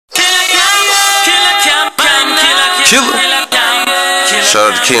Reek2Deep-Killa. Shout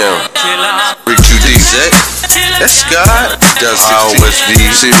out to Kim. Reek2Deep. That's God.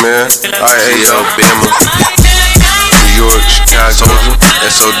 SODMGxSGOD. Man. FLYGENT. New York, Chicago.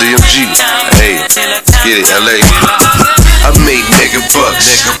 SODMG. Hey, get it, LA. I make mega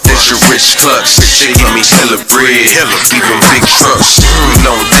bucks, that's your rich clucks. They give me hella bread, even big trucks. We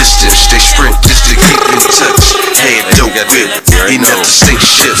long distance, they sprint just to keep in touch. Had dope whip, enough to sink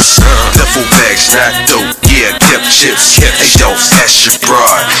ships. Duffel bags, not dope, yeah, kept chips. Hey, don't ask your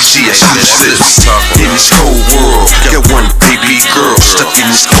broad, she exclusive. In this cold world, got one baby girl stuck in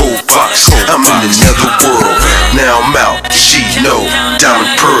this cold box. I'm in another world, now I'm out, she know,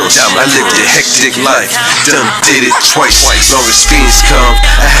 diamond pearls. I lived a hectic life, done did it twice. Long as fiends come,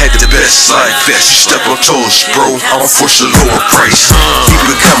 I had the best life. Step on toes, bro, I'll force a lower price.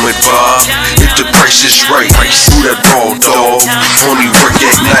 Keep it coming, Bob, if the price is right. Who that ball, dog, only work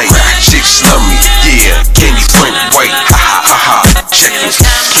at night. Chicks love me, yeah, candy friend white. Ha ha ha ha, check it,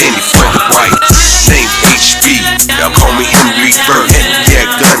 candy friend white. Name HB, y'all call me Henry Bird. Yeah,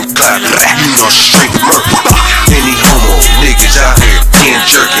 gun clap, you know straight murk. Any homo, niggas out here, hand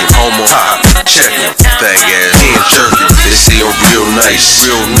jerking. Homo, ha, check it, fag ass, hand jerking. They say I'm real nice,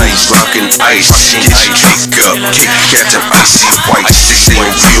 rockin' ice. Get your cake up, got them icy whites. They say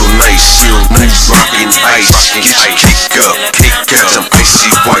I'm real nice, rockin' ice. Get your cake up, got them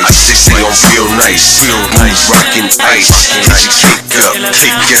icy whites. They say I'm real nice, rockin' ice. Get your cake up,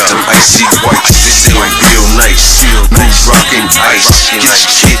 got them icy whites. They say I'm real nice, rockin' ice. Get your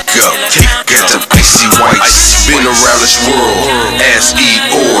cake up, got them icy whites. Been around this world, as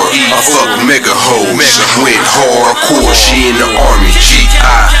Eeyore. I fuck mega hoes, went hardcore. She in the army,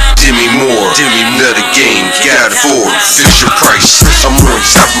 G.I. Demi Moore. Another game, got afford, fix your price. I'm on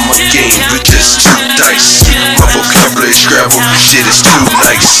top of my game, but just 2 dice. My vocabulary scrabble, shit is too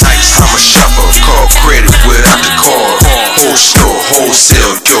nice. I'm a shopper, call credit without the card. Whole store,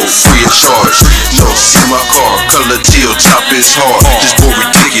 wholesale, yo, free of charge. No, see my car, color teal, top is hard. Just more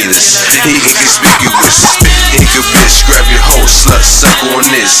ridiculous, he inconspicuous. Nigga bitch, grab your whole slut, suck on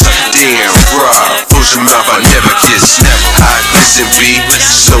this. Damn, Rob, close your mouth, I never kiss. Hide this and be,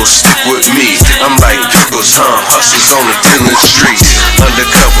 so stick with me. I'm like pickles, hustlers on the dealing streets.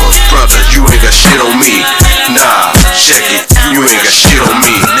 Undercover, brother, you ain't got shit on me. Nah, check it, you ain't got shit on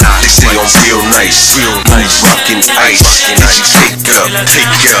me. They say I'm real nice, rockin' ice. Get your cake up,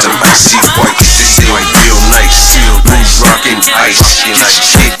 got them icy whites. They say I'm real nice, rockin' ice. Get your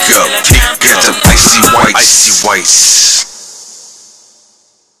cake up, got them icy whites.